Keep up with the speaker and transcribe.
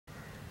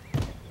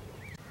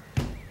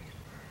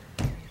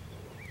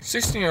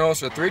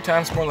16-year-olds are 3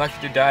 times more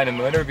likely to die in a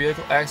motor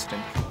vehicle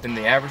accident than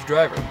the average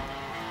driver.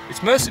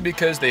 It's mostly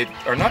because they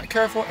are not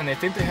careful and they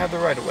think they have the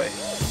right of way.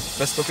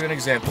 Let's look at an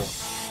example.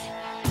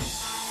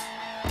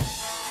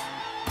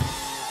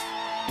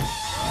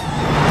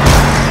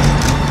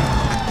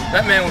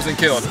 That man wasn't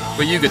killed,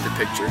 but you get the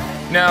picture.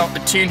 Now, a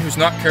teen who's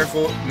not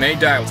careful may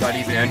die without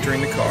even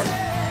entering the car.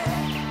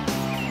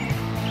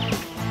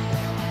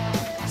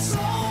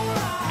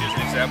 Here's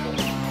an example.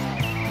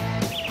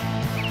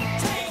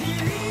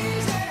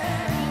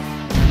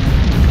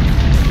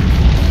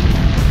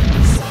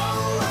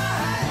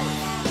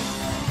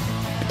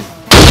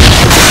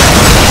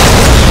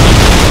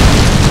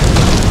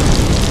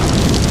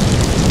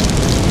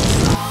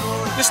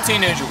 This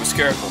teenager was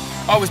careful.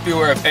 Always be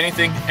aware of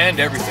anything and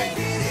everything.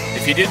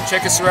 If he didn't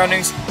check his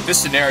surroundings, this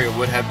scenario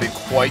would have been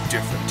quite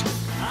different.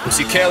 Was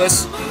he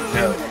careless?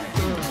 No.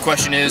 But the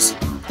question is,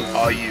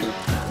 are you?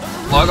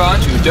 Log on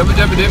to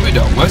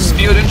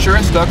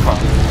www.westfieldinsurance.com,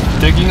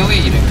 taking the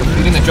lead in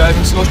completing the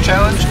driving skills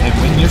challenge and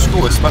win your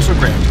school a special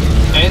grant,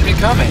 and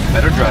become a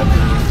better driver.